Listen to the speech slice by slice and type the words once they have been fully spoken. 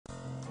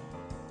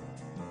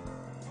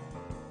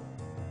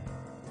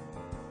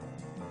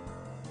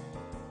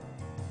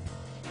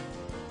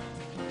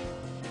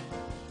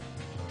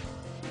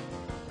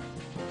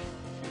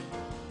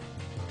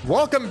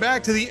Welcome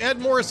back to the Ed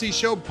Morrissey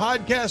Show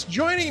podcast.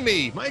 Joining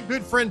me, my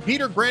good friend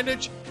Peter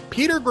Grandich,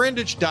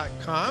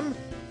 petergrandich.com,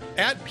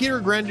 at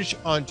Peter Grandich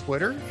on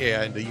Twitter,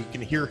 and you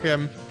can hear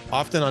him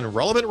often on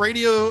Relevant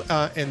Radio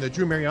and the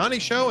Drew Mariani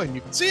Show, and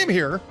you can see him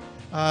here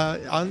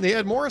on the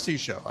Ed Morrissey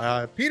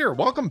Show. Peter,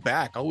 welcome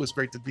back. Always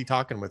great to be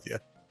talking with you.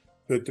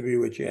 Good to be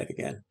with you, Ed,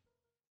 again.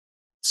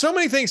 So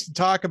many things to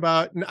talk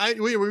about, and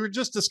we were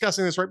just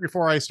discussing this right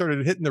before I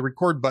started hitting the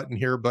record button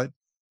here, but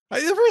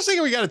the first thing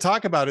we got to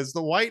talk about is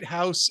the White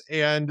House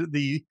and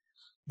the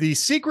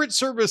Secret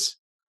Service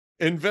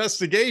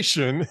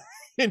investigation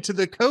into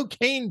the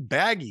cocaine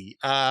baggie.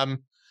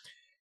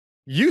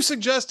 You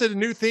suggested a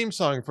new theme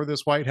song for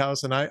this White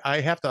House, and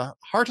I have to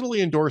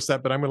heartily endorse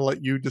that, but I'm going to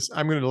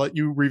let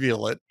you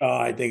reveal it. Oh,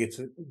 I think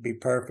it'd be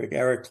perfect.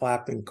 Eric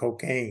Clapton,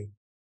 Cocaine.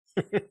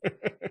 It's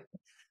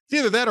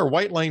either that or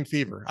White Line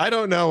Fever. I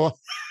don't know.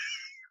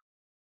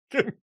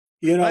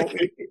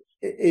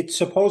 It's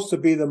supposed to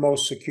be the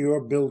most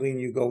secure building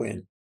you go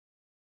in.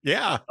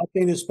 Yeah.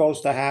 Nothing is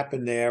supposed to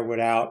happen there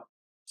without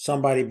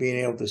somebody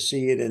being able to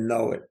see it and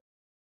know it.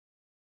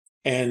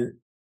 And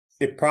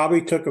it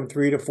probably took them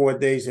 3 to 4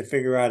 days to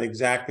figure out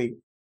exactly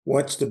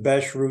what's the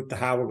best route to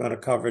how we're going to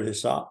cover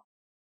this up.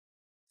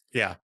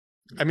 Yeah.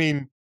 I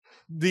mean,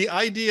 the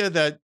idea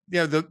that,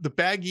 the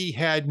baggie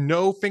had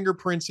no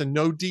fingerprints and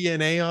no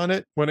DNA on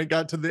it when it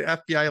got to the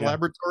FBI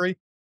laboratory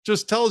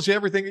just tells you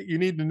everything that you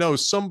need to know.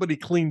 Somebody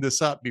cleaned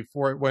this up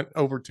before it went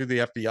over to the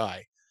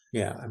FBI.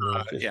 Yeah. I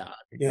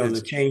mean,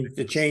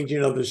 the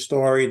changing of the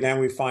story. Then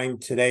we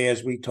find today,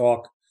 as we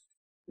talk,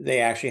 they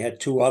actually had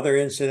 2 other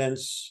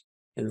incidents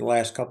in the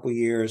last couple of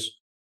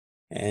years,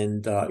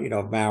 and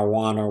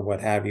marijuana or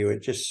what have you.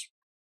 It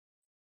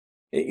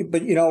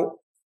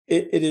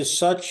is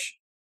such.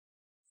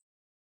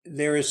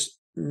 There is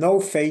no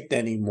faith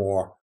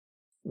anymore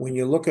when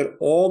you look at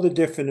all the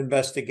different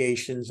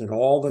investigations and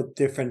all the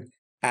different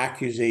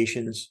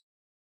accusations.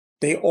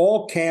 They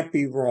all can't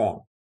be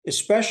wrong,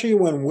 especially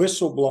when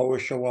whistleblowers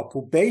show up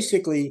who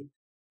basically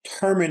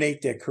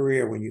terminate their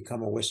career when you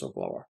become a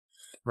whistleblower.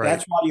 Right.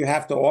 That's why you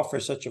have to offer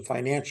such a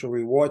financial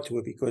reward to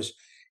it, because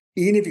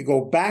even if you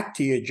go back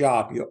to your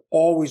job, you're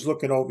always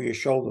looking over your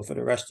shoulder for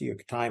the rest of your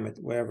time, at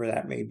wherever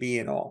that may be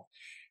and all.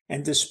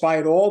 And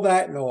despite all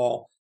that and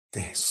all,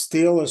 there's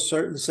still a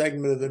certain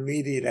segment of the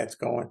media that's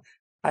going,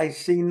 I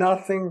see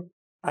nothing.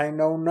 I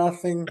know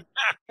nothing.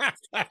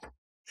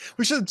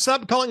 We should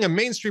stop calling them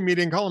mainstream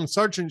media and call them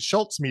Sergeant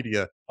Schultz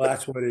media. Well,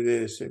 that's what it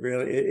is. It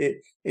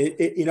really,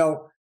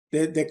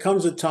 there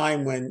comes a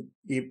time when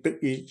you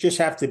just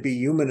have to be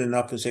human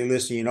enough to say,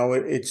 listen,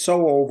 it's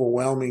so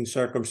overwhelming,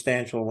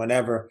 circumstantial,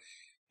 whenever.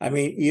 I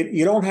mean,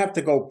 you don't have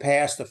to go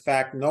past the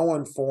fact no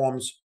one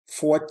forms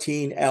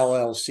 14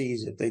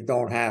 LLCs if they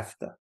don't have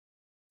to.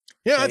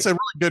 Yeah, that's a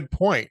really good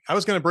point. I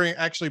was going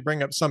to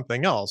bring up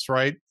something else,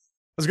 right?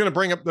 I was going to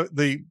bring up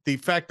the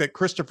fact that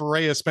Christopher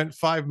Wray has spent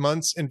 5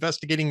 months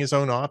investigating his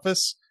own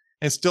office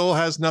and still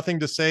has nothing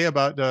to say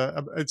about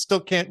it.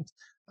 Still can't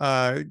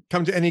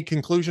come to any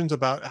conclusions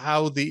about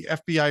how the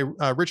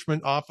FBI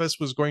Richmond office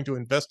was going to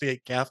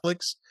investigate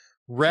Catholics,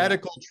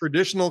 radical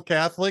traditional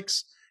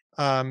Catholics,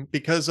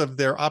 because of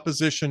their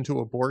opposition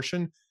to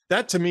abortion.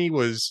 That to me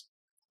was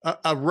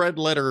a red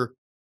letter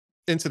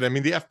incident. I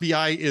mean, the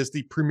FBI is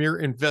the premier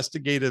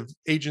investigative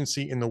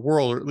agency in the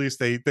world, or at least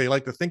they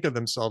like to think of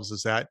themselves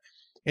as that.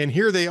 And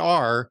here they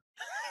are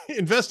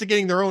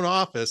investigating their own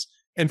office,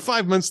 and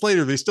 5 months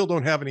later, they still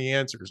don't have any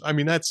answers. I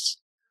mean, that's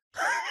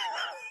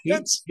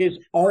his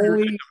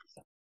only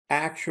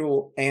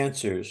actual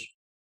answers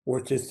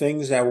were to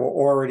things that were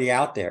already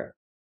out there.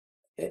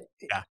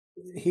 Yeah.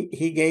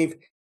 He gave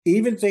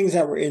even things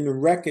that were in the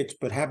records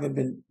but haven't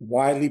been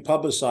widely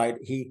publicized.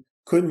 He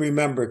couldn't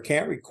remember,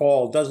 can't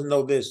recall, doesn't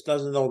know this,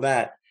 doesn't know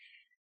that.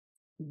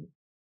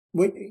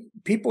 When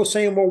people are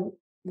saying, well,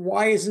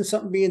 why isn't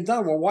something being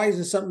done? Well, why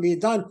isn't something being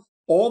done?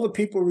 All the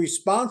people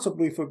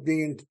responsible for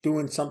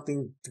doing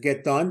something to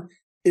get done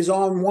is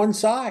on one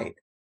side.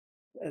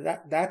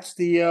 That's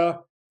the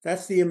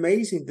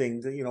amazing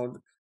thing.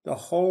 The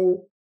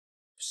whole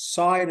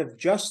side of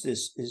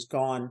justice is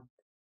gone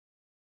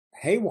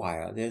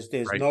haywire. There's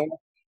right. No,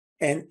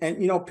 and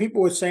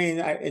people were saying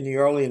in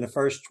the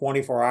first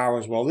 24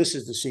 hours, well, this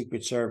is the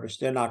Secret Service.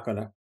 They're not going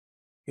to,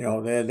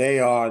 they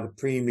are the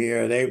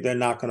premier. They're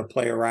not going to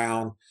play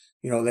around.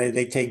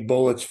 They take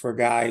bullets for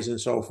guys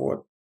and so forth.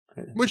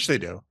 Which they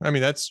do. I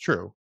mean, that's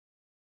true.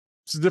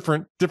 It's a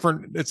different.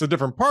 It's a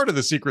different part of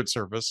the Secret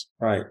Service,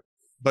 right?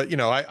 But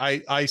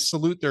I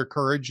salute their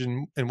courage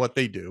in what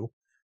they do.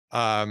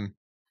 I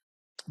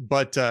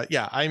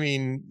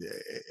mean,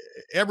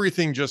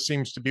 everything just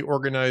seems to be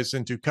organized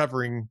into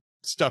covering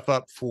stuff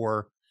up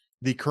for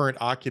the current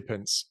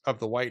occupants of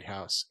the White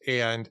House,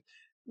 and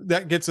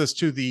that gets us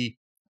to the.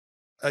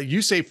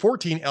 You say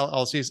 14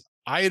 LLCs.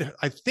 I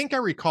think I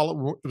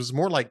recall it was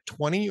more like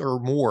 20 or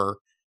more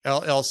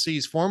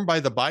LLCs formed by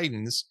the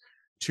Bidens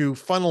to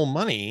funnel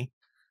money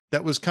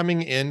that was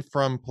coming in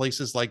from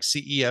places like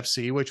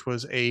CEFC, which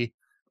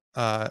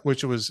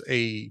was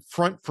a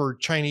front for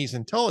Chinese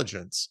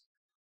intelligence.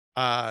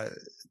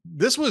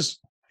 This was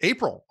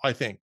April, I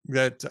think,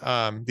 that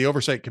the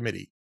oversight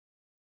committee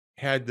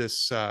had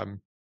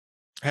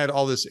had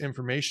all this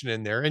information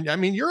in there. And I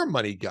mean, you're a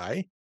money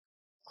guy.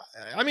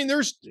 I mean,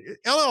 there's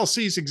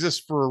LLCs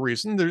exist for a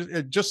reason.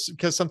 There's just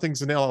because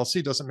something's an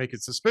LLC doesn't make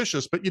it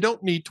suspicious, but you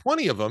don't need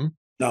 20 of them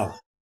No.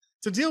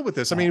 to deal with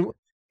this. I No. mean,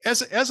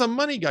 as a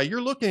money guy,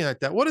 you're looking at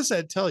that. What does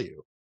that tell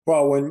you?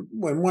 Well, when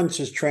one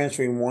is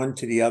transferring one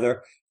to the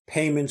other,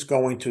 payments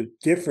going to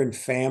different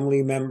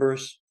family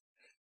members.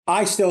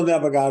 I still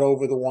never got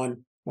over the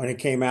one when it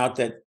came out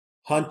that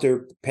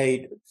Hunter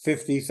paid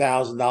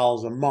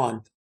 $50,000 a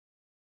month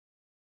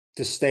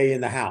to stay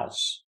in the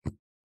house.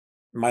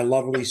 My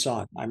lovely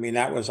son. I mean,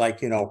 that was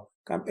like,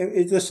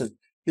 listen,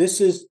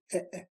 this is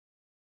the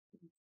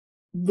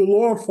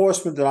law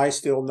enforcement that I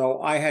still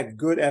know. I had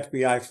good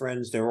FBI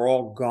friends. They were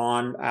all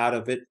gone out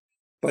of it.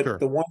 But Sure.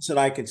 the ones that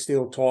I could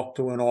still talk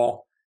to and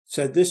all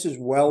said this is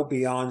well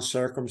beyond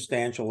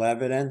circumstantial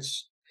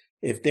evidence.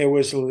 If there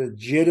was a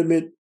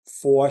legitimate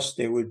force,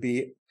 there would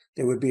be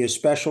a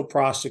special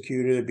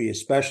prosecutor, there'd be a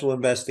special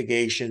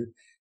investigation,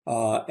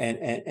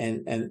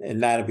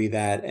 and that'd be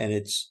that. And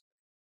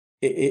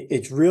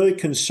it's really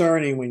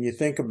concerning when you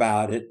think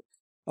about it.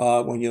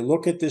 When you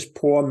look at this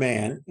poor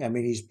man, I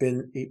mean,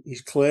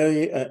 he's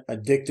clearly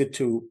addicted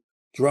to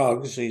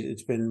drugs.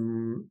 It's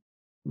been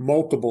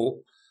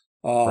multiple.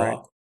 Right.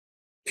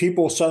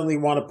 People suddenly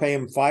want to pay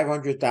him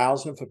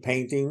 $500,000 for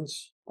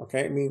paintings.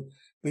 Okay, I mean,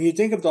 when you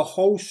think of the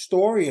whole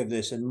story of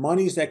this and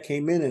monies that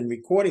came in and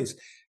recordings,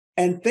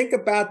 and think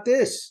about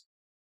this: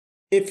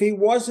 if he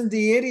wasn't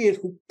the idiot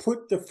who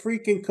put the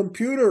freaking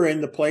computer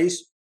in the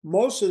place,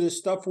 most of this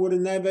stuff would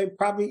have never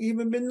probably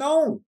even been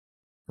known.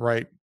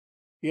 Right.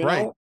 You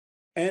Right. know,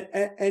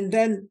 and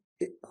then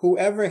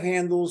whoever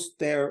handles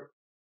their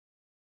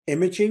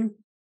imaging,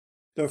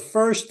 the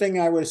first thing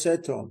I would have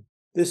said to him,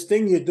 this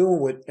thing you're doing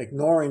with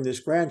ignoring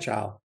this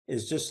grandchild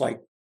is just like,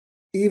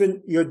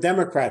 even your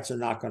Democrats are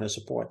not going to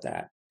support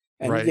that.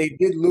 And Right. they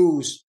did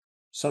lose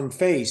some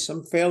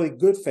fairly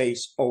good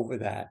face over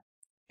that.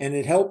 And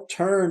it helped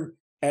turn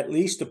at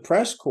least the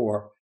press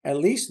corps, at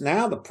least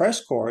now the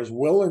press corps is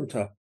willing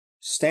to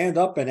stand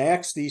up and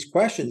ask these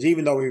questions,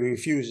 even though he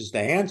refuses to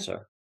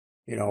answer,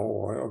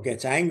 or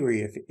gets angry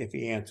if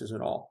he answers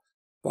at all.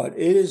 But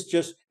it is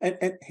just,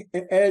 and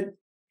Ed,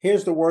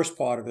 here's the worst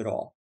part of it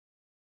all.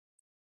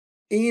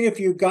 Even if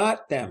you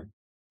got them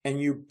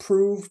and you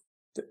proved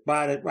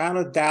by the amount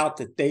of doubt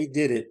that they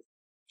did it,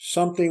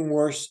 something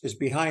worse is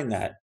behind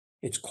that.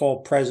 It's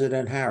called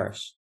President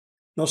Harris.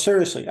 No,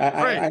 seriously.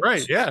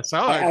 Right. Yes.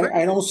 Oh, I agree.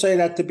 I don't say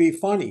that to be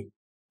funny.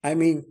 I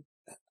mean,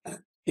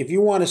 if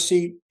you want to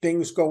see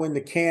things go in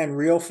the can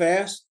real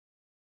fast,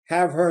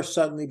 have her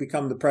suddenly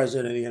become the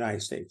president of the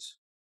United States.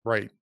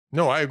 Right.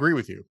 No, I agree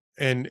with you.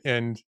 And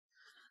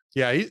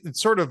yeah,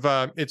 it's sort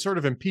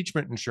of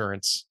impeachment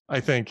insurance, I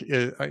think.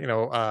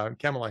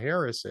 Kamala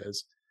Harris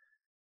is.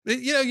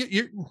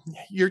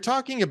 You're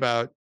talking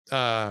about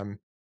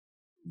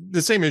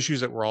the same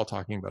issues that we're all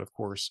talking about, of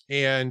course,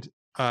 and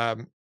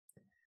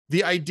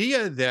the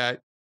idea that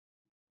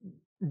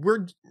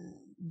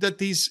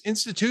these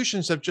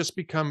institutions have just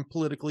become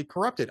politically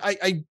corrupted.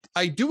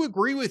 I do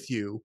agree with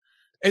you,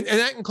 and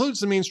that includes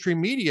the mainstream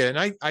media.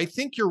 And I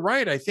think you're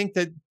right. I think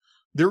that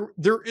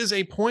there is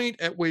a point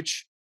at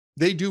which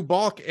they do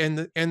balk, and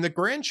the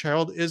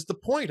grandchild is the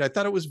point. I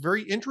thought it was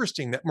very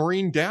interesting that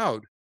Maureen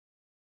Dowd,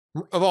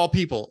 of all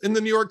people, in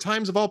the New York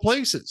Times of all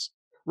places,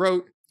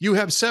 wrote, "You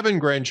have 7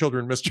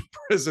 grandchildren, Mr.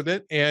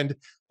 President, and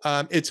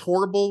it's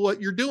horrible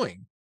what you're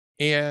doing,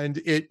 and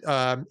it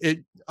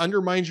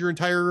undermines your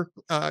entire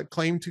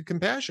claim to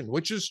compassion,"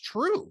 which is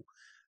true.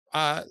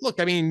 Look,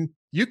 I mean,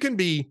 you can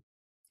be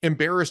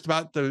embarrassed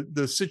about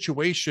the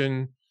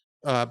situation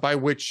by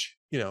which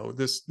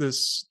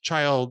this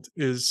child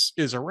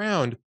is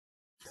around,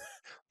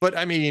 but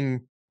I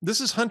mean,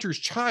 this is Hunter's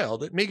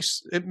child. It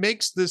makes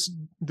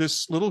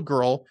this little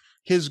girl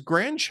his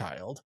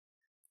grandchild,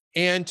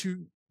 and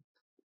to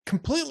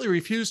completely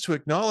refuse to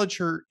acknowledge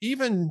her,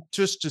 even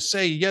just to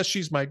say, yes,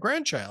 she's my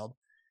grandchild,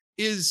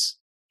 is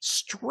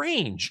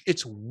strange.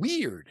 It's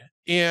weird.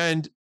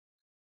 And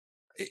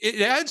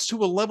it adds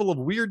to a level of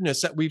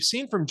weirdness that we've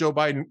seen from Joe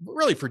Biden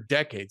really for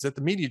decades, that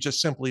the media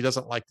just simply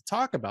doesn't like to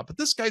talk about. But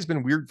this guy's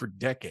been weird for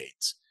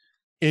decades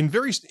in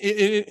ways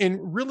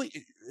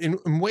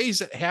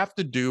that have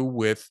to do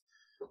with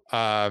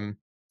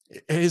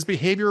his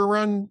behavior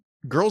around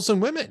girls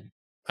and women.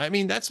 I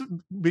mean, that's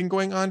been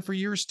going on for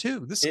years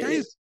too. This guy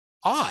is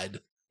odd.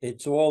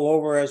 It's all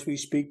over as we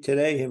speak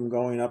today, him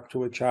going up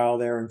to a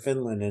child there in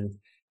Finland and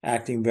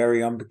acting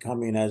very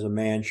unbecoming as a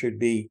man should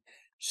be,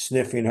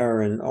 sniffing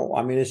her. And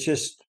I mean, it's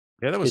just.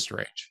 Yeah, that was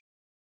strange.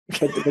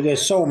 But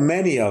there's so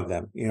many of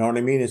them, you know what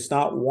I mean? It's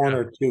not one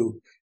or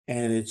two.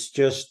 And it's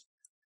just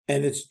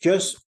an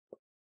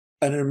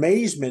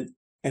amazement.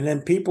 And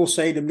then people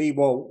say to me,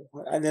 well,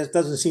 and there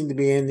doesn't seem to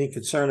be any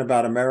concern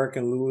about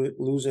America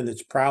losing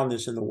its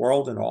proudness in the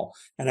world and all.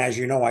 And as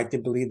you know, I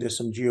did believe there's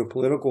some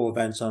geopolitical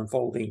events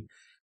unfolding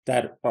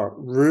that are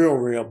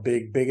real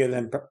big, bigger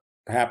than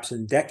perhaps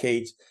in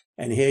decades.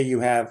 And here you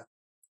have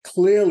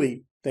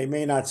clearly they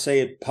may not say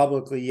it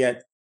publicly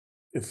yet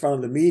in front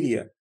of the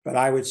media, but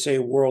I would say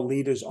world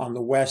leaders on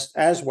the West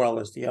as well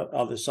as the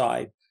other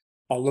side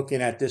are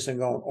looking at this and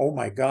going, "Oh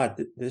my God,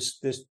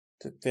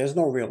 there's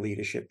no real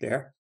leadership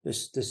there.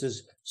 This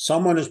is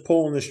someone is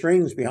pulling the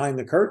strings behind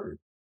the curtain."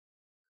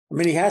 I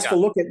mean, he has to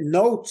look at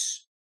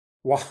notes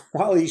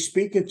while he's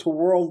speaking to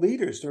world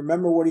leaders to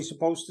remember what he's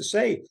supposed to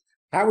say.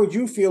 How would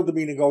you feel to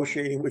be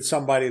negotiating with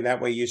somebody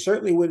that way? You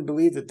certainly wouldn't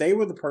believe that they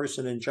were the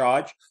person in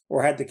charge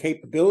or had the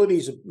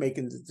capabilities of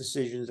making the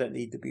decisions that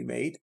need to be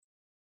made.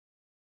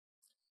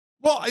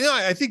 Well,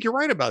 I think you're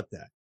right about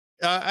that.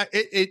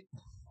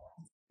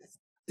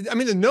 I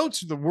mean, the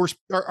notes are the worst,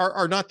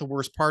 are not the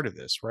worst part of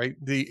this, right?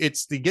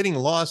 It's the getting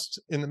lost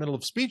in the middle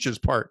of speeches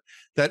part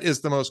that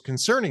is the most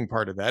concerning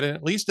part of that. And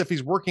at least if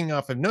he's working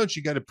off of notes,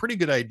 you got a pretty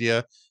good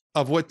idea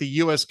of what the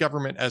U.S.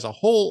 government as a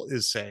whole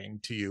is saying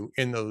to you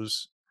in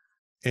those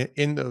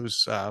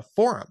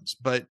forums.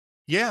 But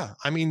yeah,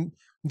 I mean,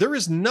 there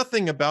is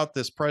nothing about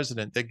this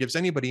president that gives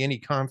anybody any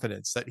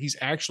confidence that he's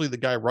actually the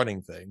guy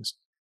running things,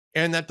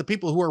 and that the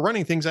people who are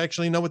running things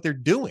actually know what they're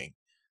doing.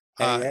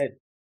 Hey, Ed,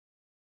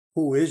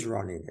 who is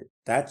running it?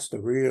 That's the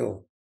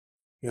real,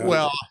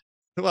 well,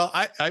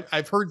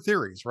 I've heard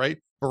theories, right?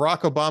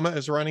 Barack Obama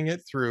is running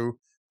it through,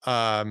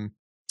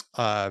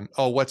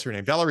 what's her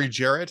name? Valerie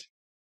Jarrett.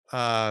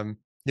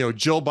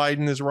 Jill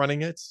Biden is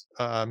running it.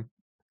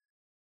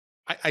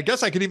 I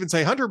guess I could even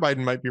say Hunter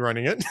Biden might be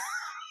running it.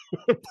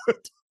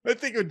 But I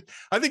think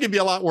it'd be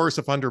a lot worse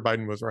if Hunter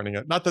Biden was running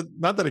it. Not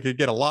that it could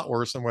get a lot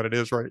worse than what it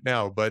is right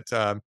now, but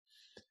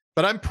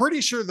I'm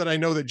pretty sure that I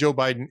know that Joe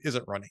Biden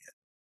isn't running it.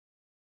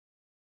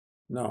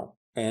 No.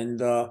 And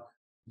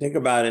think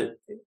about it.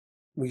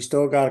 We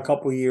still got a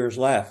couple of years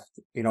left,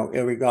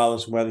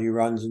 regardless of whether he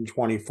runs in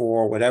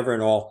 24 or whatever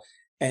and all.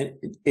 And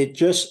it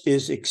just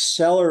is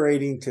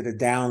accelerating to the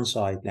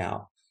downside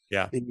now.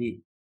 Yeah.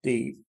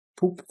 The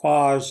poop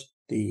pause,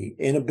 the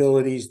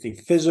inabilities, the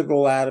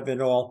physical out of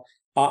it all.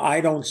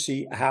 I don't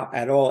see how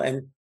at all.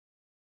 And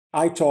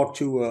I talked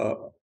to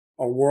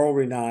a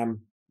world-renowned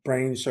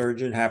brain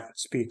surgeon,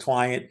 happens to be a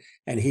client,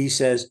 and he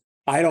says,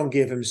 I don't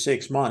give him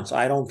 6 months.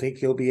 I don't think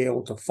he'll be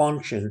able to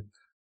function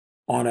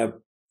on a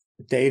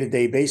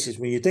day-to-day basis.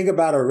 When you think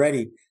about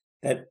already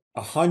that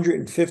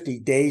 150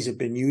 days have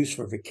been used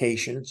for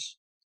vacations,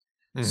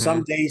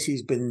 some days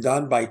he's been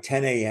done by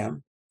 10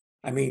 a.m.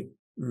 I mean,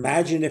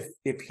 imagine if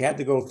he had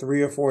to go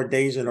 3 or 4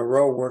 days in a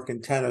row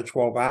working 10 or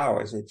 12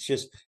 hours.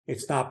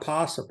 It's not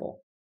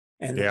possible.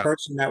 And the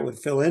person that would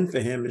fill in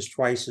for him is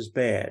twice as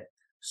bad.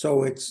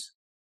 So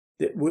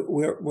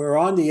we're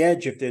on the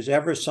edge. If there's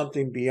ever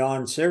something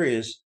beyond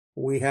serious,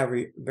 we have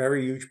a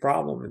very huge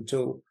problem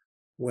until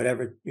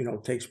whatever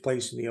takes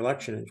place in the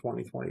election in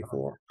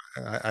 2024.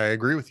 I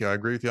agree with you. I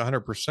agree with you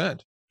 100%.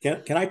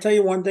 Can I tell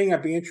you one thing?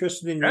 I'd be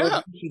interested in your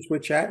opinion since we're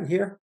chatting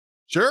here.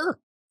 Sure.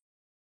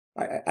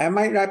 I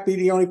might not be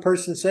the only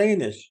person saying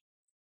this.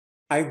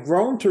 I've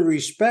grown to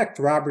respect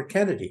Robert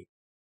Kennedy.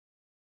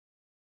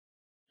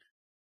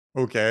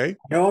 Okay.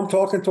 I'm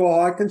talking to a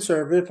hard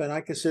conservative, and I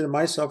consider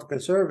myself a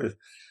conservative.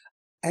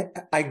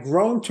 I've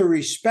grown to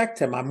respect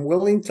him. I'm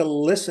willing to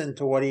listen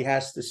to what he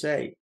has to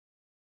say.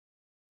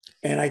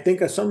 And I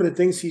think some of the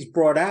things he's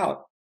brought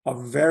out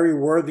are very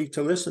worthy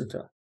to listen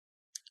to.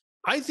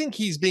 I think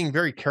he's being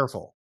very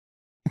careful,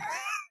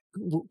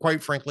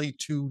 quite frankly,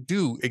 to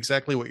do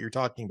exactly what you're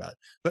talking about.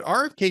 But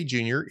RFK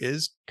Jr.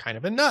 is kind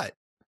of a nut.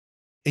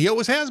 He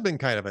always has been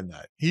kind of a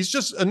nut. He's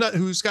just a nut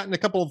who's gotten a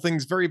couple of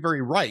things very,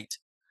 very right.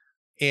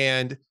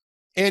 And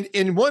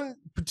in one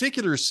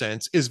particular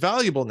sense is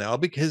valuable now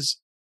because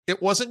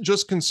it wasn't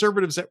just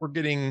conservatives that were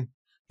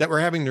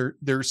having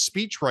their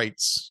speech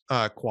rights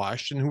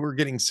quashed and who were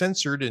getting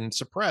censored and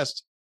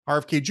suppressed.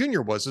 RFK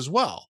Jr. was as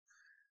well.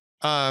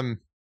 But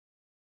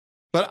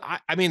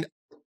I mean,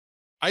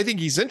 I think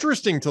he's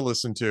interesting to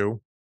listen to,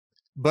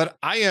 but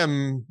I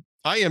am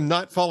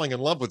not falling in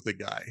love with the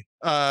guy.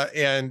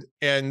 And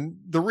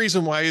the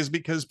reason why is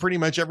because pretty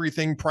much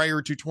everything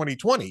prior to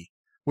 2020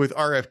 with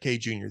RFK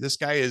Jr., this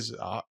guy is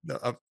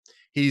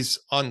he's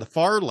on the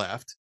far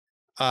left.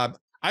 I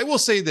will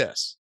say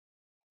this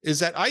is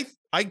that I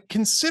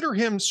consider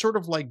him sort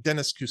of like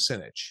Dennis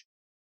Kucinich,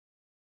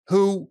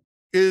 who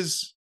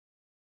is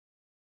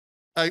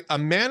a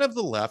man of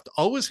the left,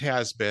 always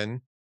has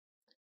been,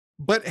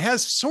 but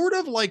has sort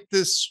of like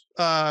this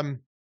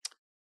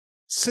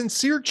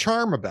sincere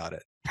charm about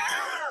it.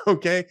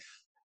 Okay.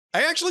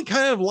 I actually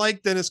kind of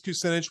like Dennis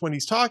Kucinich when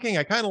he's talking.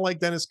 I kind of like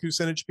Dennis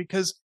Kucinich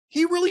because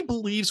he really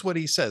believes what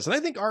he says. And I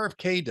think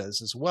RFK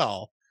does as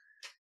well.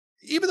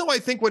 Even though I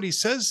think what he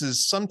says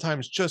is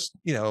sometimes just,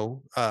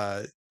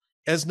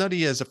 as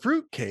nutty as a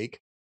fruitcake,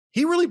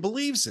 he really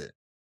believes it.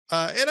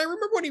 And I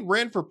remember when he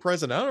ran for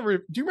president.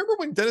 Do you remember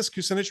when Dennis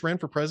Kucinich ran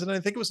for president?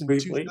 I think it was in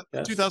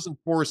the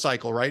 2004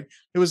 cycle, right?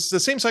 It was the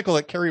same cycle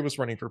that Kerry was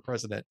running for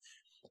president.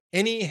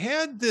 And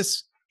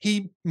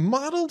he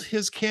modeled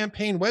his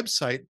campaign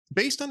website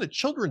based on a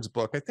children's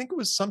book. I think it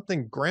was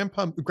something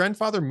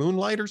Grandfather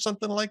Moonlight or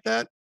something like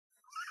that.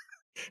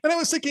 And I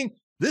was thinking,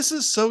 this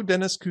is so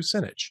Dennis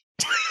Kucinich.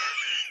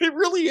 It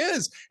really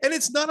is, and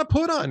it's not a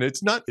put on.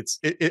 It's not.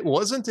 It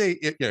wasn't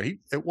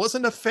it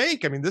wasn't a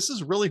fake. I mean, this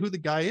is really who the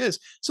guy is.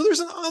 So there's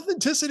an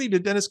authenticity to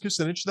Dennis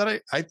Kucinich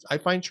that I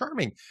find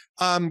charming.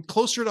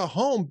 Closer to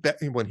home,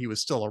 when he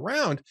was still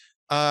around,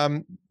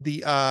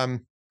 the now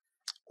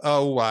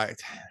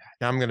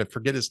I'm going to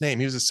forget his name.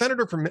 He was a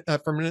senator from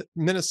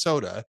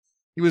Minnesota.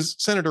 He was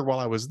senator while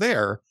I was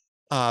there.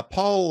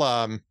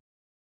 Paul.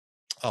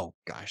 Oh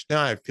gosh,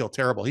 now I feel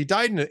terrible. He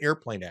died in an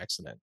airplane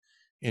accident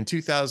in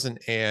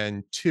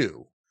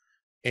 2002,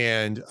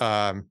 and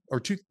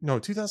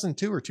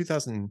 2002 or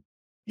 2000,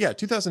 yeah,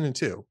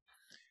 2002.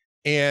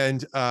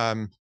 And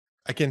I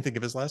can't think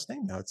of his last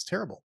name now. It's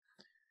terrible.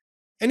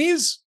 And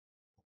he's,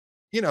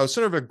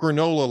 sort of a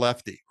granola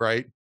lefty,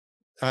 right?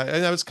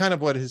 And that was kind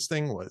of what his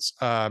thing was.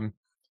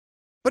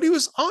 But he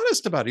was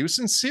honest about it. He was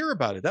sincere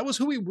about it. That was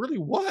who he really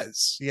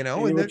was, You know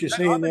what you're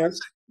saying there?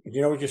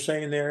 You know what you're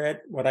saying there,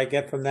 Ed? What I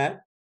get from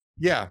that?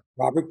 Yeah.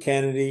 Robert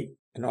Kennedy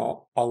and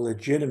all are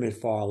legitimate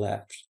far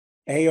lefts.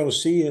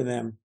 AOC and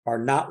them are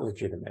not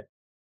legitimate.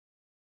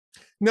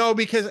 No,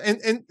 because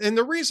and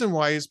the reason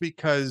why is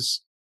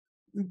because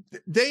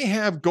they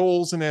have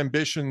goals and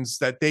ambitions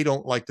that they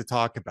don't like to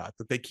talk about,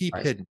 that they keep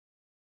hidden,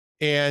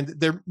 and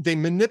they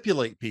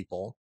manipulate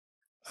people.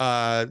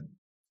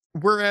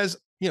 Whereas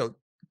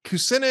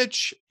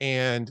Kucinich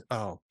and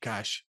oh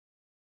gosh,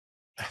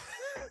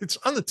 it's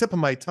on the tip of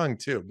my tongue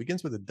too. It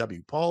begins with a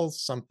W. Paul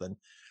something.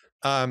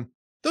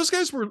 Those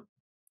guys were,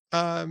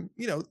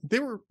 they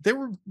were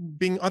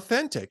being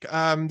authentic.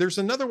 There's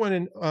another one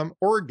in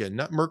Oregon,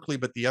 not Merkley,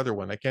 but the other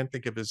one. I can't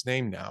think of his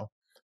name now.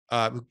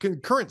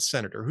 Current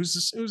senator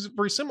who's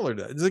very similar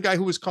to that. The guy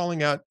who was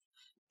calling out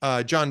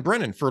John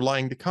Brennan for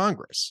lying to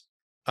Congress.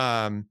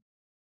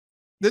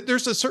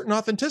 There's a certain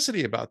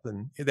authenticity about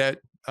them that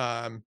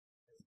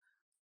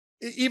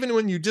even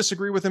when you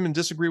disagree with them and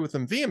disagree with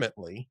them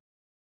vehemently,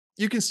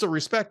 you can still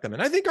respect them.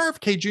 And I think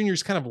RFK Jr.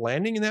 is kind of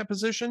landing in that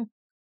position.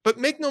 But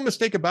make no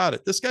mistake about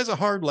it. This guy's a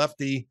hard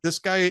lefty. This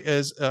guy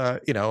is,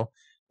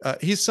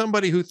 he's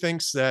somebody who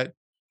thinks that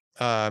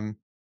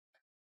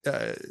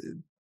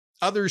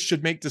others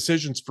should make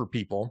decisions for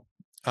people.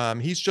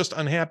 He's just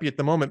unhappy at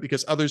the moment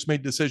because others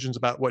made decisions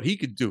about what he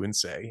could do and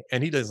say,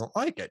 and he doesn't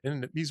like it.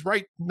 And he's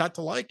right not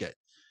to like it.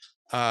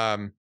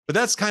 But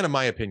that's kind of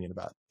my opinion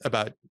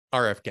about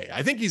RFK.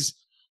 I think he's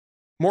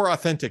more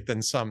authentic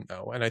than some,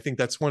 though. And I think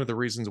that's one of the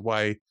reasons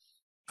why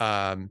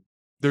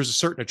there's a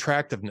certain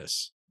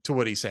attractiveness to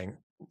what he's saying.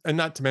 And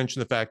not to mention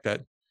the fact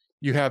that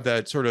you have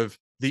that sort of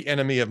the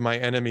enemy of my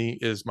enemy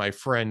is my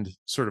friend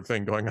sort of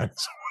thing going on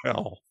as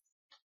well.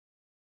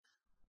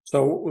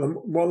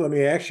 So, well, let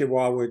me ask you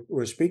while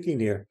we're speaking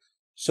here.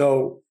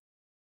 So,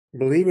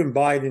 believing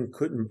Biden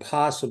couldn't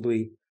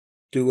possibly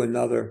do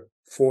another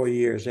 4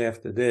 years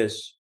after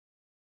this,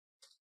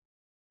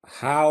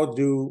 how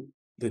do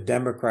the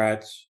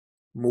Democrats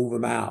move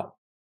him out?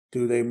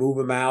 Do they move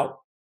him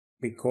out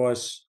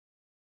because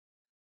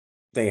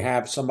they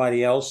have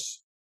somebody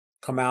else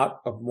come out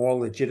of more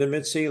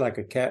legitimacy, like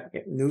a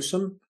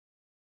Newsom?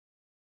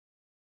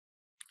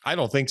 I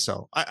don't think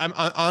so. I'm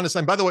honest.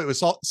 And by the way, it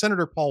was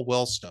Senator Paul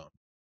Wellstone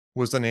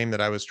was the name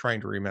that I was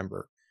trying to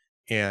remember,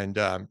 and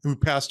who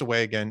passed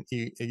away again.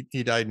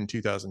 He died in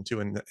 2002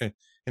 in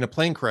a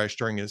plane crash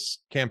during his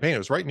campaign. It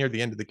was right near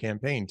the end of the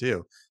campaign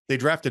too. They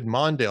drafted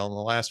Mondale in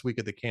the last week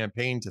of the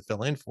campaign to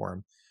fill in for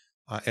him,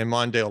 and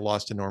Mondale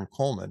lost to Norm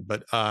Coleman.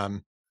 But I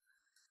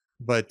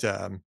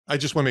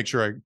just want to make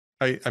sure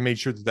I made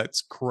sure that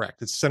that's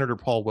correct. It's Senator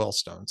Paul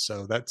Wellstone.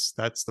 So that's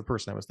the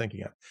person I was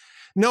thinking of.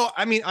 No,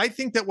 I mean, I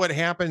think that what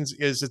happens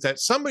is that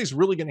somebody's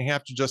really going to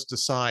have to just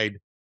decide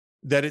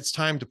that it's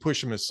time to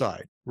push him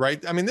aside,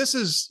 right? I mean,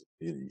 somebody's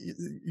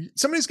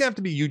going to have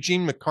to be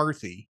Eugene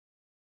McCarthy,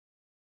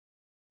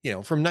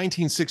 from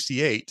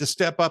 1968 to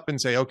step up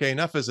and say, okay,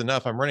 enough is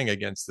enough. I'm running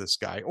against this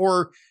guy.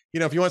 Or,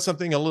 if you want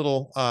something a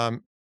little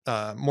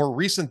more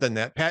recent than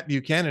that, Pat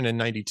Buchanan in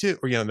 92,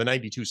 or, the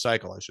 92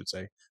 cycle, I should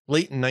say,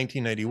 late in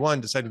 1991,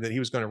 decided that he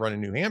was going to run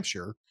in New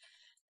Hampshire.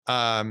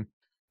 Now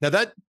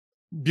that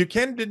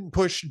Buchanan didn't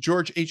push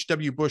George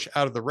H.W. Bush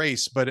out of the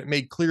race, but it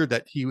made clear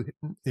that he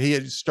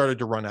had started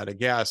to run out of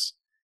gas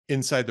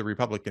inside the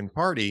Republican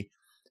Party.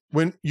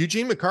 When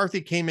Eugene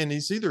McCarthy came in,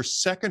 he's either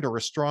second or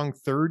a strong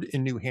third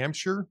in New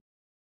Hampshire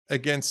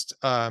against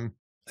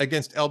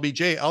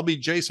LBJ.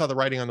 LBJ saw the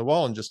writing on the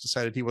wall and just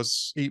decided he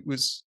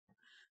was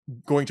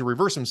going to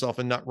reverse himself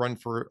and not run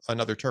for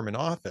another term in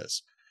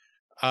office.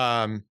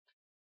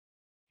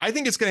 I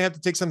think it's going to have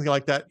to take something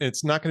like that. And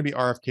it's not going to be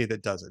RFK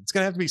that does it. It's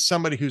going to have to be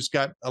somebody who's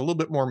got a little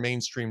bit more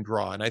mainstream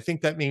draw. And I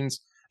think that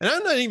means, and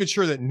I'm not even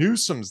sure that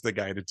Newsom's the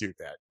guy to do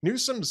that.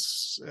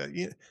 Newsom's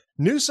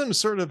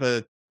sort of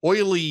a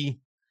oily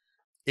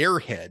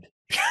airhead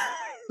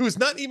who's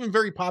not even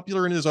very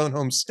popular in his own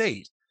home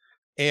state,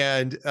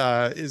 and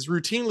is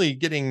routinely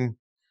getting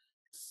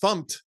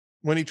thumped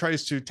when he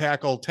tries to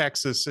tackle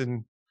Texas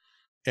and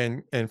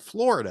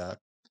Florida.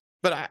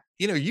 But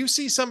you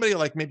see somebody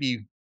like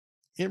maybe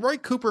Roy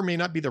Cooper may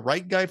not be the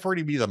right guy for it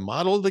to be the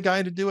model of the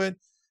guy to do it,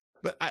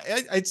 but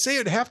I'd say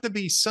it'd have to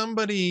be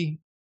somebody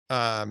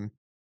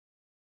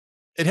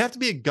it'd have to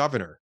be a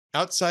governor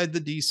outside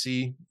the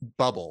DC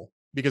bubble,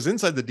 because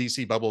inside the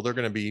DC bubble, they're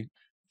going to be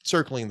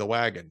circling the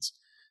wagons.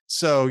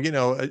 So,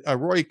 a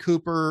Roy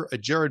Cooper, a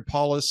Jared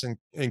Paulus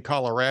in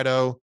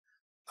Colorado,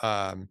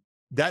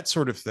 that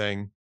sort of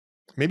thing.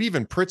 Maybe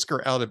even Pritzker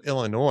out of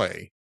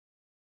Illinois.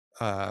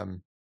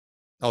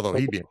 Although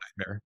he'd be a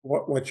nightmare.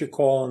 What's your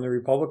call on the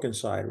Republican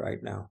side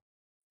right now?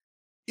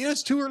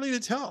 It's too early to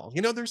tell.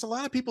 There's a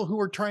lot of people who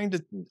are trying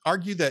to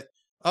argue that,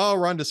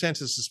 Ron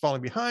DeSantis is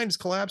falling behind, is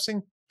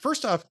collapsing.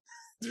 First off,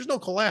 there's no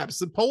collapse.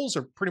 The polls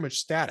are pretty much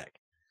static.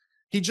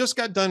 He just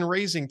got done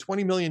raising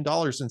 $20 million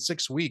in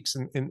 6 weeks.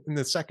 In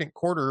the second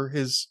quarter,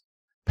 his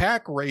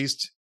PAC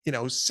raised,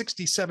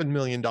 $67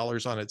 million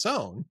on its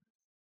own.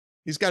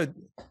 He's got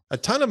a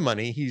ton of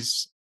money.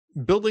 He's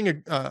building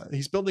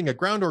a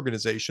ground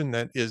organization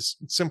that is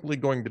simply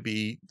going to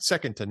be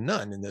second to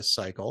none in this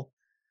cycle.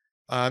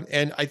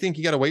 And I think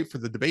you got to wait for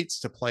the debates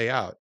to play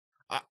out.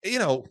 I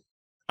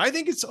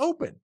think it's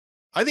open.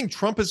 I think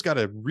Trump has got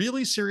a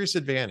really serious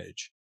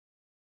advantage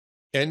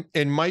and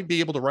might be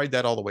able to ride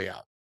that all the way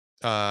out.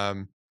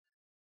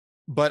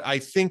 But I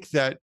think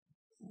that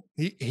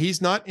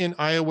he's not in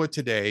Iowa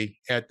today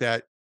at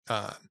that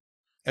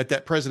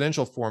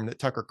presidential forum that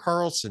Tucker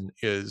Carlson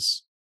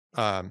is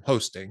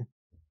hosting.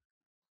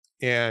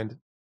 And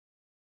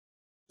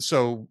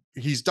so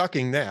he's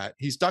ducking that.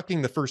 He's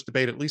ducking the first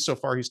debate. At least so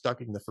far, he's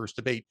ducking the first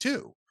debate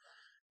too.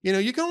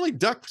 You can only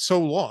duck so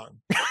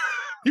long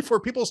before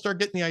people start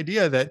getting the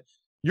idea that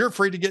you're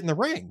afraid to get in the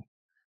ring.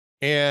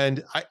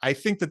 And I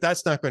think that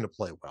that's not going to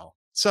play well.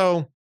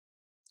 So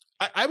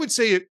I would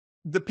say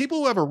the people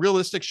who have a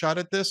realistic shot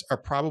at this are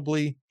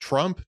probably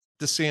Trump,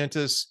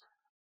 DeSantis,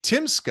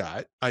 Tim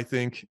Scott. I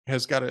think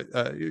has got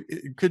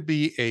it could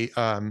be a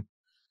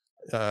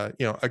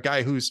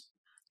guy who's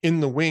in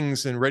the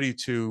wings and ready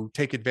to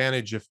take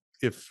advantage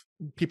if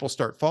people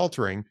start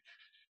faltering,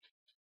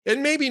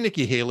 and maybe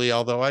Nikki Haley.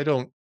 Although I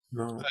don't.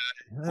 No,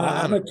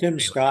 I'm a Tim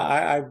Scott.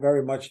 I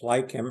very much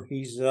like him.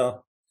 He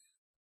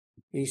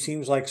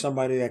seems like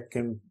somebody that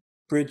can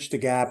bridge the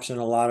gaps in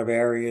a lot of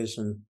areas.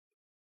 And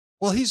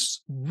well,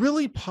 he's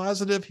really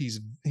positive. He's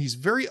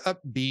very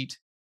upbeat.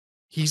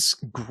 He's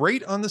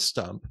great on the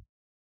stump.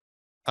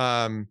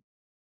 The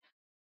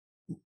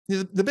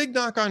big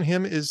knock on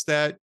him is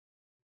that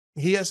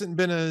he hasn't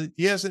been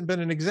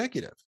an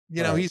executive.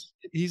 Right.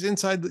 He's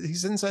inside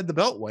the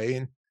Beltway,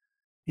 and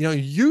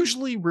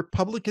usually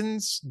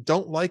Republicans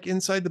don't like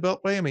inside the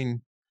Beltway. I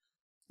mean,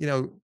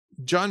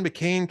 John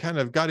McCain kind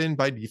of got in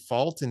by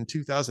default in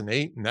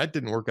 2008, and that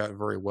didn't work out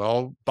very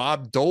well.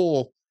 Bob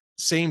Dole,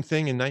 same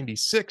thing in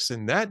 96,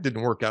 and that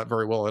didn't work out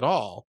very well at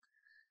all.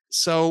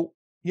 So,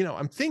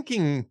 I'm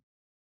thinking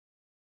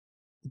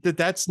that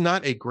that's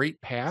not a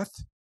great path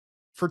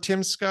for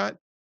Tim Scott,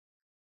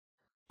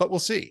 but we'll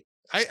see.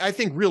 I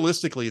think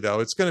realistically,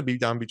 though, it's going to be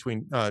down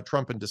between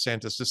Trump and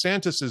DeSantis.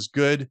 DeSantis is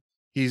good.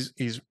 He's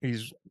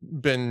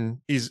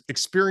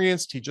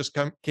experienced. He just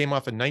came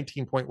off a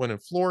 19-point win in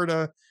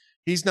Florida.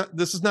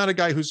 This is not a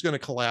guy who's going to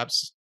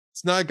collapse.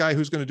 It's not a guy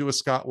who's going to do a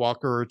Scott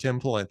Walker or a Tim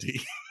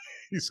Pawlenty.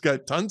 He's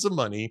got tons of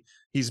money.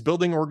 He's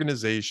building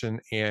organization,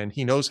 and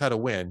he knows how to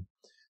win.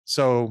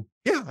 So,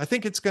 yeah, I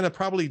think it's going to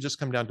probably just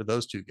come down to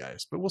those two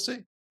guys, but we'll see.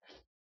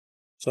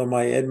 So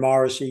my Ed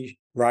Morrissey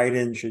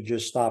write-in should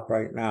just stop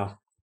right now.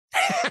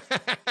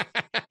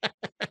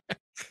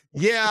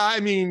 Yeah, I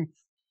mean,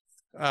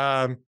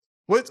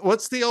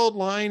 what's the old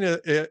line?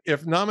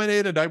 If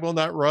nominated, I will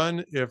not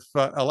run. If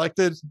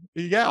elected,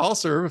 yeah, I'll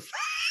serve.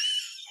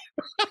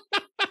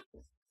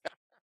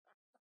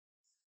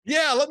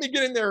 Yeah, let me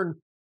get in there and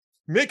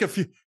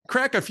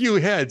crack a few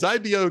heads.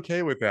 I'd be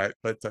okay with that,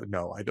 but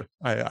no, I don't.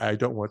 I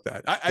don't want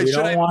that.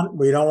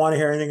 We don't want to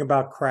hear anything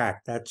about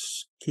crack.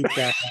 Keep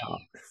that out.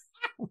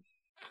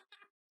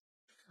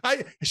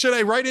 Should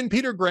I write in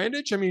Peter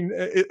Grandich? I mean,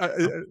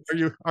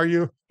 are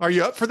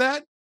you up for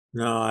that?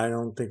 No, I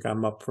don't think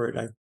I'm up for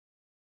it.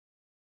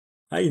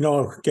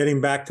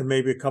 Getting back to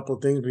maybe a couple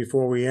of things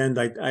before we end,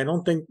 I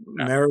don't think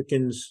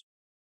Americans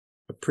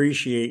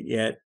appreciate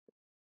yet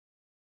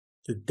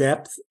the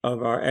depth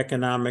of our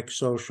economic,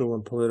 social,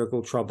 and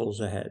political troubles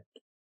ahead,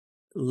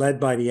 led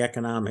by the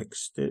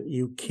economics.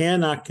 You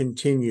cannot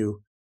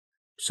continue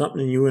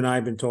something you and I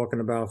have been talking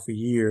about for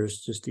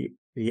years, just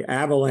the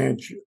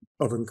avalanche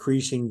of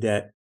increasing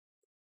debt.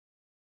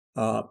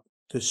 The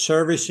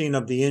servicing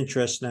of the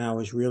interest now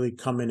is really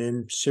coming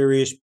in.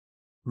 Serious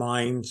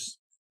minds,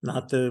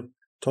 not the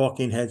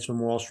talking heads from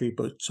Wall Street,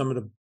 but some of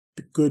the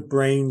good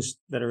brains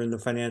that are in the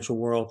financial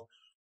world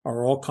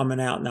are all coming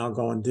out now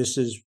going, this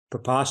is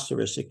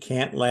preposterous. It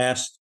can't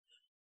last.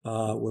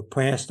 We're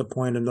past the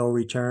point of no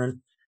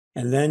return.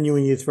 And then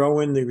when you throw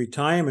in the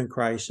retirement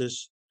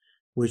crisis,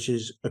 which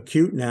is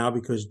acute now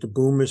because the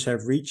boomers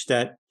have reached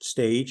that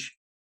stage.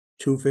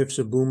 2/5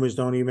 of boomers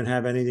don't even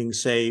have anything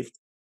saved.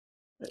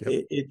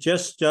 Yep. It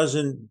just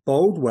doesn't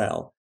bode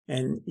well.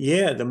 And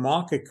yeah, the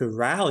market could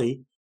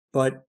rally,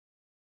 but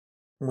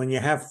when you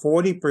have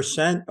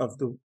 40% of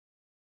the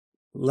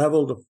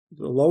level, the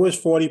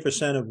lowest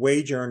 40% of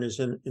wage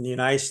earners in the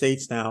United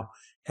States now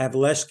have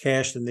less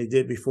cash than they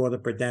did before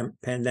the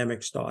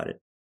pandemic started.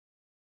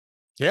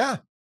 Yeah.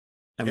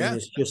 I mean,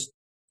 it's just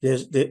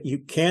you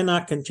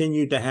cannot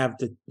continue to have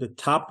the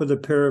top of the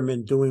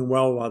pyramid doing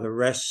well while the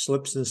rest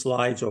slips and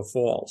slides or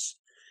falls.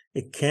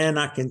 It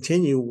cannot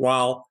continue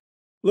while,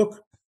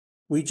 look,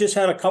 we just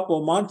had a couple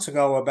of months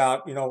ago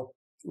about,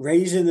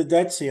 raising the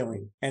debt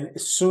ceiling. And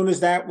as soon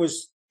as that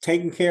was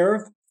taken care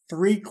of,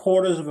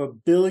 $750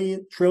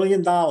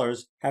 billion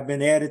have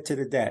been added to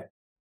the debt.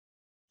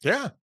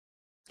 Yeah.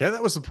 Yeah.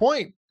 That was the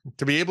point,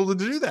 to be able to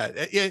do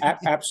that.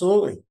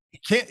 Absolutely. You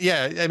can't.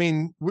 Yeah. I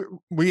mean,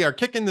 we are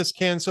kicking this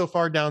can so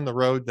far down the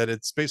road that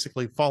it's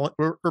basically falling.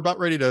 We're about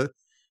ready to,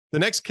 the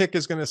next kick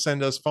is going to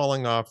send us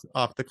falling off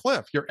the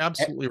cliff. You're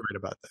absolutely right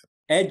about that.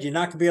 Ed, you're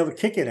not going to be able to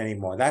kick it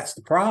anymore. That's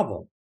the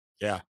problem.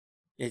 Yeah.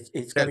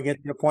 It's going to get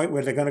to the point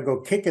where they're going to go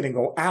kick it and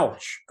go,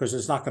 ouch, because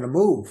it's not going to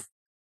move.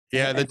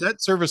 Yeah, the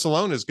debt service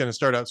alone is going to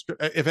start out.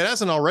 If it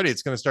hasn't already,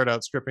 it's going to start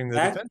outstripping the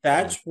defense.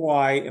 That's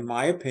why, in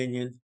my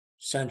opinion,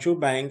 central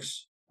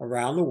banks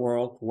around the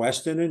world,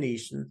 Western and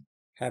Eastern,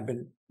 have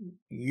been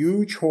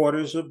huge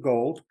hoarders of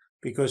gold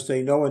because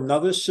they know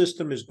another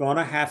system is going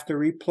to have to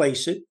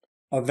replace it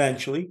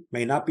eventually.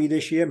 May not be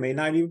this year, may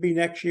not even be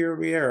next year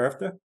or the year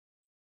after.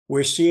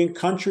 We're seeing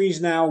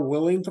countries now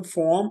willing to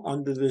form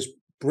under this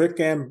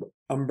BRIC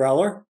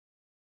umbrella.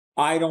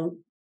 I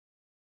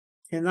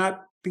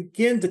cannot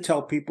begin to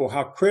tell people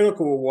how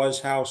critical it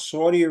was how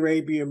Saudi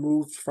Arabia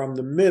moved from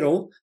the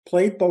middle,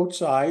 played both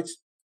sides,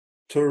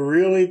 to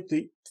really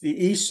the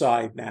east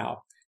side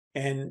now.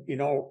 And,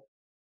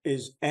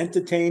 is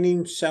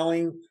entertaining,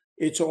 selling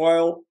its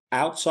oil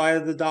outside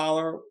of the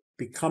dollar,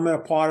 becoming a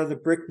part of the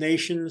BRIC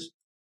nations,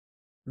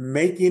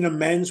 making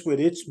amends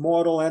with its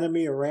mortal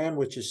enemy, Iran,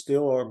 which is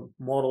still a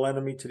mortal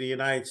enemy to the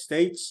United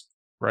States.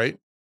 Right.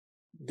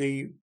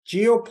 The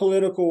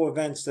geopolitical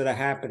events that are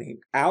happening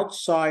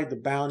outside the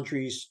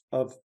boundaries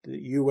of the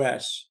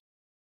U.S.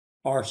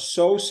 are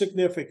so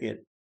significant,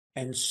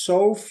 and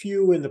so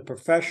few in the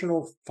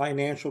professional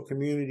financial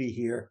community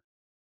here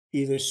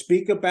either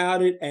speak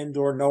about it and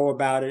or know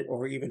about it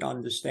or even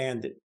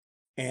understand it.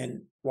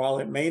 And while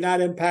it may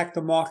not impact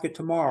the market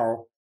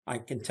tomorrow, I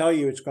can tell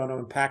you it's going to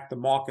impact the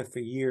market for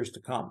years to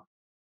come.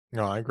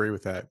 No, I agree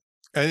with that.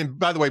 And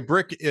by the way,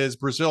 BRIC is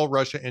Brazil,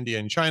 Russia, India,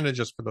 and China,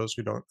 just for those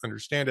who don't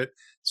understand it.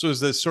 So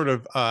is this sort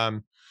of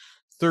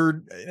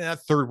third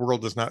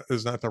world is not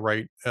the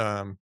right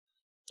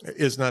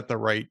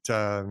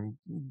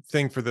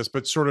thing for this,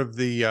 but sort of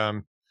the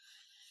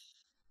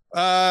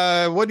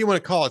what do you want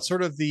to call it?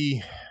 Sort of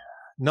the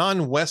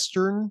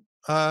non-Western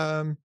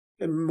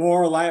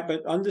more like,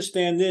 but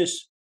understand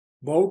this,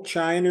 both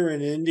China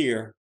and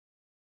India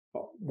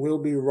will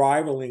be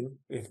rivaling,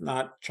 if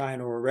not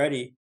China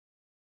already,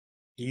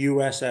 the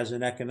U.S. as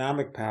an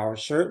economic power.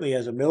 Certainly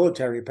as a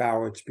military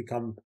power, it's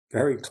become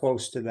very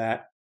close to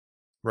that.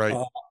 Right.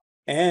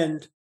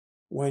 And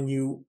when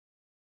you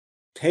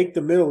take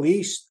the Middle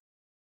East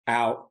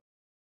out,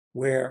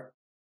 where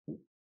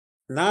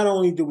not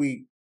only do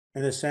we,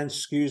 in a sense,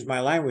 excuse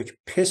my language,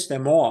 piss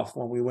them off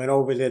when we went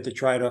over there to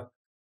try to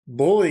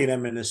bully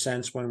them, in a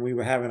sense, when we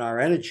were having our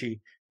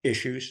energy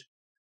issues,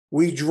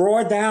 we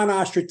draw down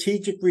our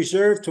strategic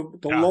reserve to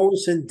the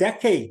lowest in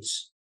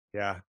decades.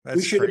 Yeah,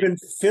 we should have been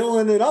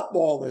filling it up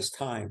all this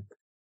time.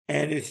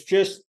 And it's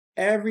just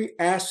every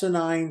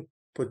asinine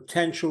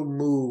potential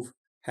move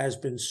has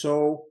been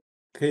so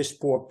piss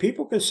poor.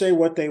 People can say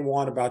what they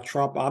want about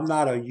Trump. I'm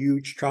not a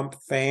huge Trump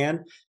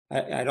fan.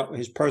 I don't.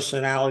 His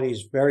personality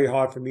is very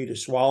hard for me to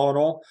swallow it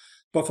all.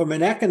 But from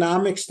an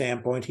economic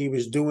standpoint, he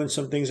was doing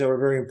some things that were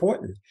very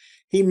important.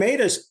 He made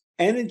us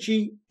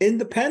energy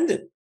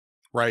independent.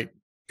 Right.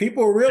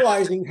 People are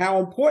realizing how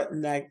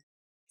important that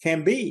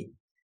can be.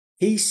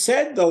 He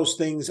said those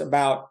things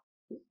about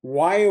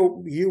why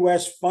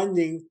U.S.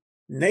 funding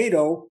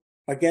NATO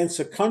against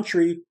a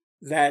country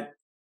that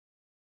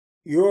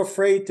you're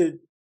afraid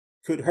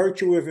could hurt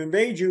you or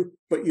invade you,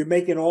 but you're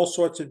making all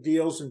sorts of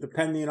deals and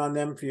depending on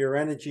them for your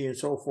energy and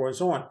so forth and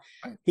so on.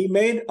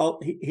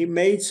 He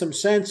made some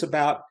sense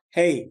about,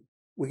 hey,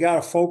 we got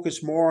to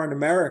focus more on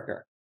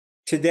America.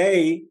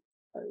 Today,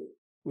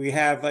 we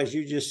have, as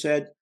you just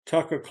said,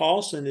 Tucker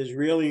Carlson is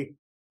really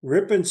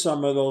ripping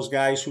some of those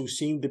guys who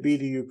seem to be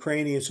the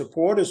Ukrainian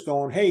supporters,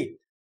 going, hey,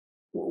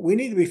 we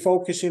need to be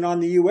focusing on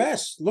the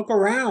U.S. Look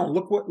around.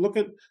 Look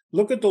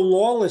at the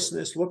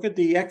lawlessness. Look at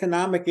the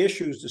economic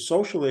issues, the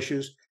social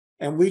issues,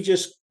 and we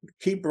just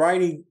keep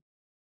writing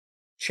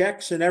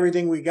checks and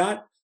everything we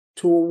got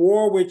to a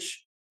war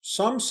which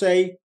some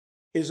say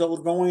is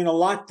going a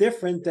lot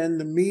different than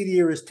the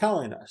media is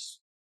telling us.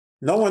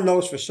 No one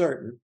knows for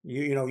certain.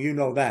 You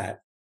know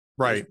that.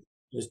 Right.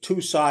 There's two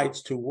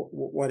sides to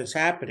what is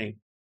happening.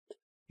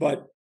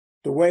 But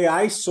the way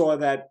I saw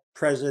that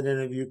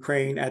president of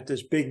Ukraine at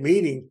this big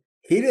meeting,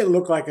 he didn't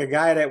look like a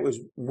guy that was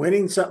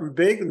winning something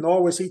big,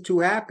 nor was he too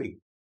happy.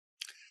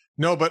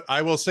 No, but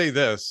I will say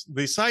this.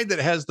 The side that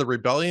has the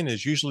rebellion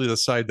is usually the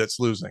side that's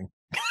losing.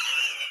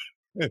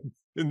 And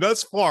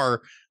thus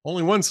far,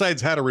 only one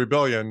side's had a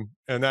rebellion,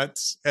 and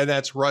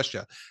that's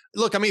Russia.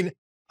 Look, I mean,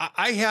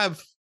 I have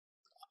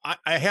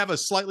I have a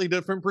slightly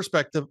different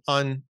perspective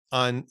on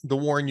the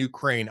war in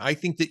Ukraine. I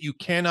think that you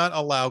cannot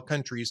allow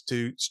countries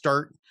to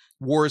start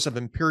wars of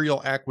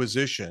imperial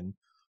acquisition,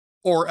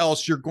 or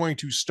else you're going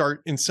to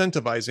start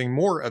incentivizing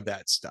more of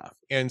that stuff.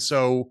 And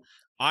so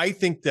I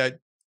think that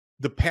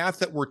the path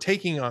that we're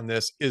taking on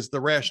this is the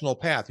rational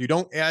path. You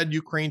don't add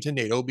Ukraine to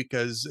NATO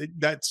because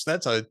that's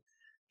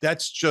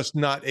just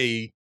not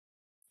a,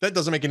 that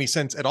doesn't make any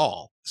sense at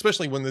all,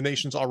 especially when the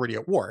nation's already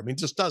at war. I mean, it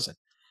just doesn't.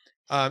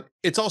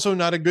 It's also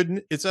not a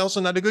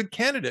good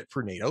candidate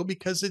for NATO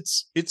because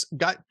it's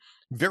got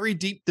very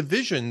deep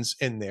divisions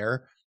in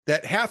there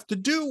that have to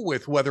do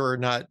with whether or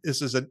not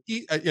this is an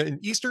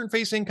Eastern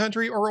facing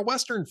country or a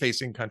Western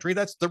facing country.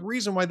 That's the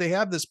reason why they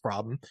have this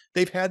problem.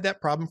 They've had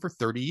that problem for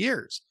 30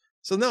 years.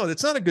 So no,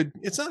 it's not a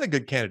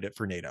good candidate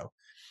for NATO.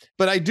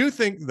 But I do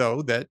think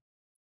though that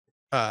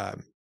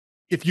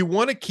if you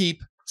want to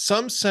keep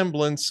some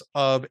semblance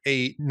of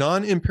a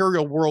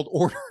non-imperial world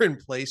order in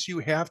place, you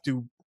have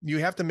to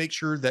make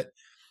sure that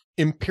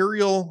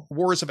imperial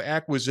wars of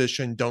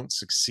acquisition don't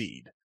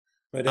succeed.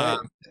 But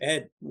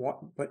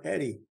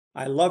Eddie,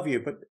 I love you,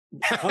 but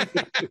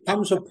it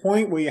comes a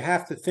point where you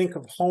have to think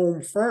of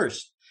home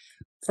first.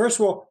 First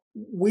of all,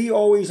 we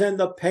always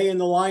end up paying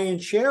the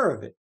lion's share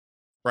of it.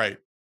 Right.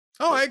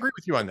 Oh, I agree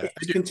with you on that.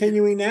 It's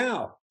continuing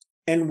now.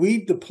 And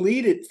we've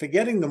depleted,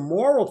 forgetting the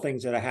moral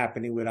things that are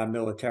happening with our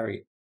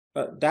military.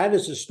 That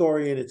is a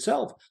story in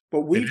itself.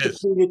 But we've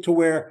depleted to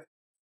where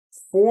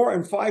 4-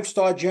 and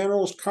 5-star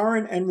generals,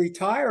 current and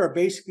retire, are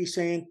basically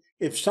saying,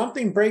 if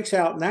something breaks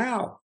out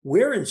now,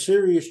 we're in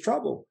serious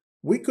trouble.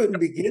 We couldn't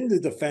begin to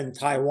defend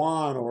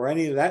Taiwan or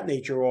any of that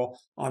nature, or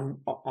on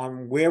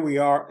where we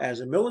are as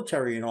a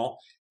military and all.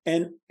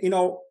 And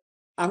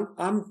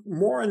I'm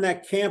more in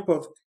that camp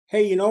of,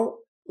 hey,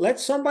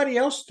 let somebody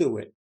else do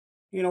it.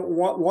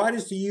 Why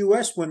does the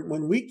U.S.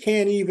 when we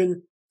can't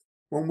even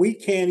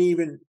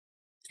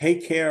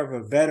take care of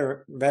a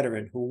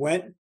veteran who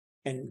went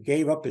and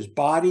gave up his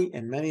body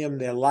and many of them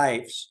their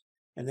lives,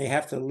 and they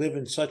have to live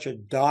in such a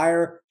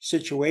dire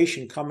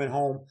situation coming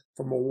home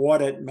from a war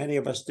that many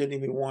of us didn't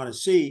even want to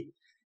see,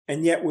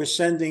 and yet we're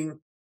sending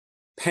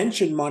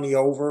pension money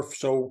over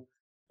so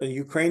the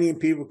Ukrainian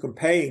people can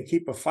pay and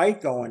keep a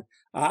fight going.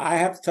 I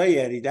have to tell you,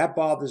 Eddie, that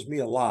bothers me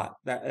a lot.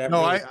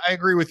 No, I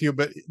agree with you,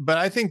 but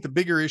I think the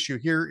bigger issue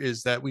here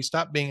is that we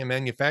stopped being a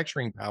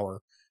manufacturing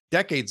power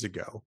decades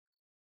ago,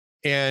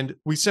 and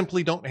we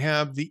simply don't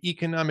have the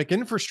economic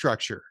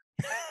infrastructure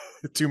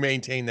to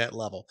maintain that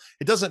level.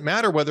 It doesn't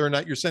matter whether or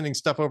not you're sending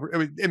stuff over. I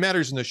mean, it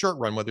matters in the short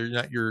run whether or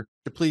not you're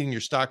depleting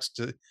your stocks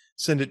to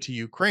send it to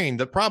Ukraine.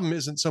 The problem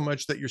isn't so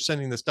much that you're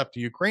sending the stuff to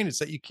Ukraine, it's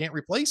that you can't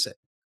replace it.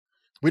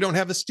 We don't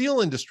have a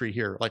steel industry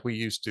here like we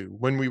used to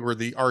when we were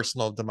the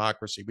arsenal of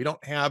democracy. We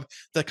don't have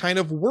the kind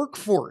of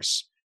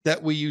workforce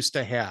that we used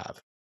to have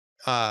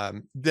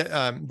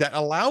that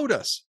allowed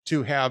us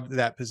to have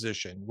that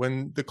position.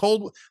 When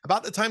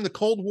about the time the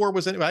Cold War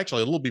was ending,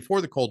 actually a little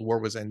before the Cold War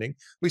was ending,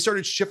 we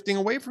started shifting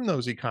away from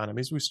those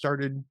economies. We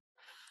started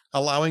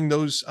allowing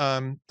those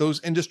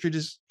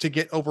industries to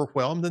get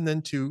overwhelmed and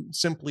then to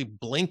simply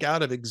blink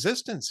out of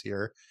existence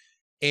here.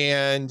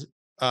 And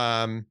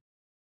I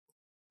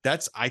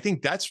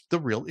think that's the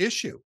real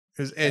issue.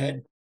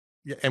 And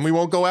we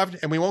won't go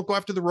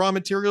after the raw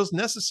materials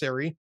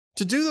necessary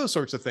to do those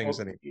sorts of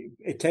things anymore.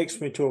 It takes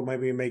me to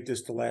maybe make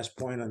this the last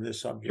point on this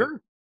subject. Sure.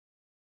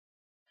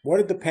 What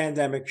did the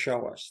pandemic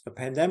show us? The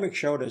pandemic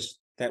showed us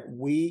that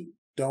we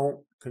don't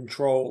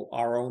control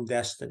our own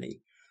destiny.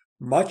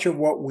 Much of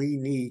what we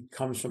need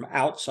comes from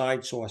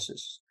outside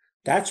sources.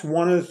 That's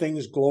one of the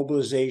things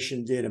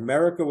globalization did.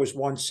 America was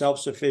once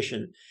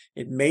self-sufficient.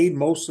 It made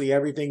mostly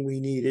everything we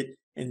needed.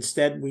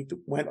 Instead, we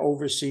went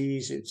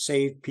overseas. It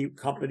saved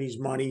companies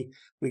money.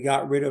 We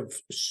got rid of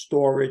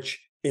storage,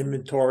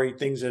 inventory,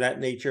 things of that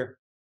nature.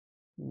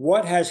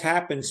 What has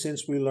happened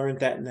since we learned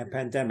that in the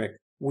pandemic?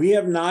 We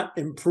have not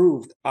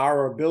improved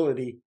our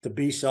ability to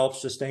be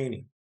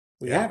self-sustaining.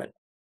 We haven't.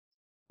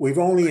 We've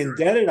only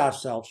indebted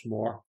ourselves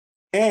more,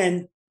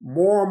 and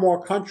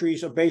more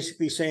countries are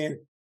basically saying,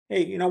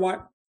 hey, you know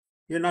what?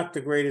 You're not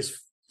the greatest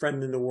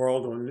friend in the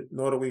world, or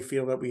nor do we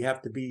feel that we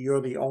have to be.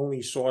 You're the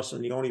only source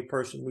and the only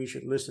person we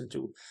should listen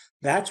to.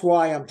 That's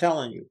why I'm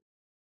telling you,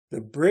 the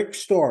BRIC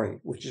story,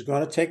 which is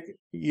going to take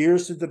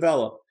years to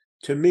develop,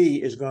 to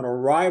me is going to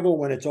rival,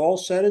 when it's all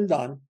said and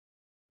done,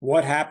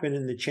 what happened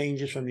in the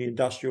changes from the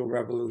Industrial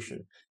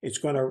Revolution. It's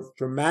going to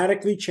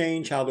dramatically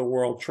change how the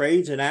world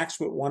trades and acts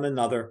with one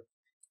another.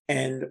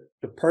 And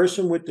the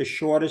person with the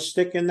shortest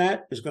stick in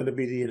that is going to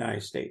be the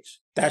United States.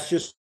 That's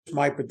just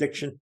my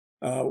prediction.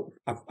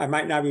 I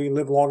might not even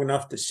live long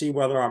enough to see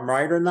whether I'm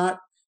right or not,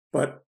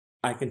 but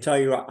I can tell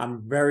you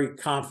I'm very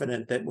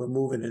confident that we're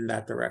moving in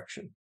that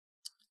direction.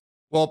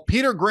 Well,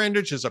 Peter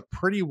Grandich is a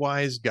pretty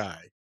wise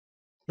guy.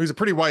 He's a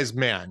pretty wise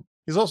man.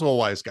 He's also a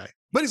wise guy,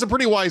 but he's a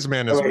pretty wise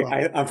man as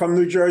well. I'm from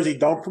New Jersey.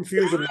 Don't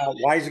confuse him now.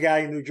 Wise guy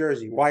in New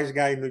Jersey. Wise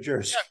guy in New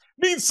Jersey.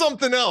 Yeah, means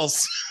something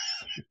else.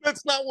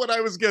 That's not what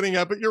I was getting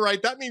at, but you're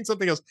right. That means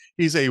something else.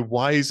 He's a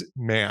wise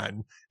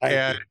man.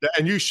 And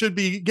you should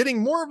be getting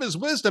more of his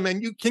wisdom,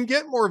 and you can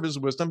get more of his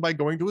wisdom by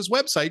going to his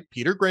website,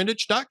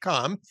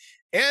 petergrandich.com,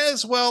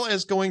 as well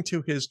as going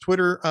to his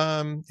Twitter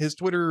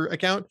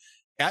account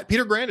at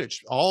Peter Grandich.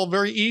 All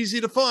very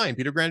easy to find.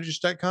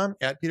 petergrandich.com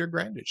at Peter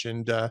Grandich.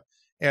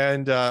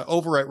 And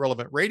over at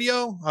Relevant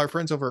Radio, our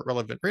friends over at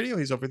Relevant Radio,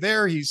 he's over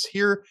there. He's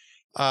here.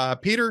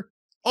 Peter,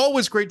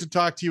 always great to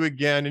talk to you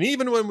again. And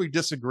even when we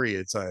disagree,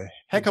 it's a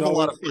heck of a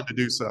lot of fun to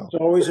do so.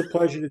 It's always a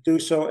pleasure to do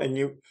so. And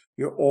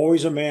you're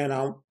always a man.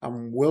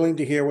 I'm willing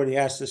to hear what he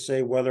has to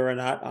say, whether or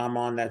not I'm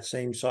on that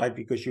same side,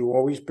 because you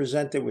always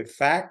present it with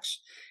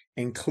facts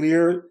and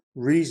clear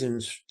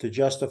reasons to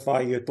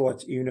justify your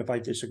thoughts, even if I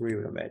disagree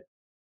with them, Ed.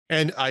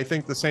 And I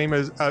think the same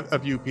as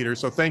of you, Peter.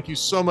 So thank you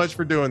so much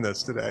for doing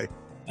this today.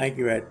 Thank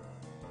you, Ed.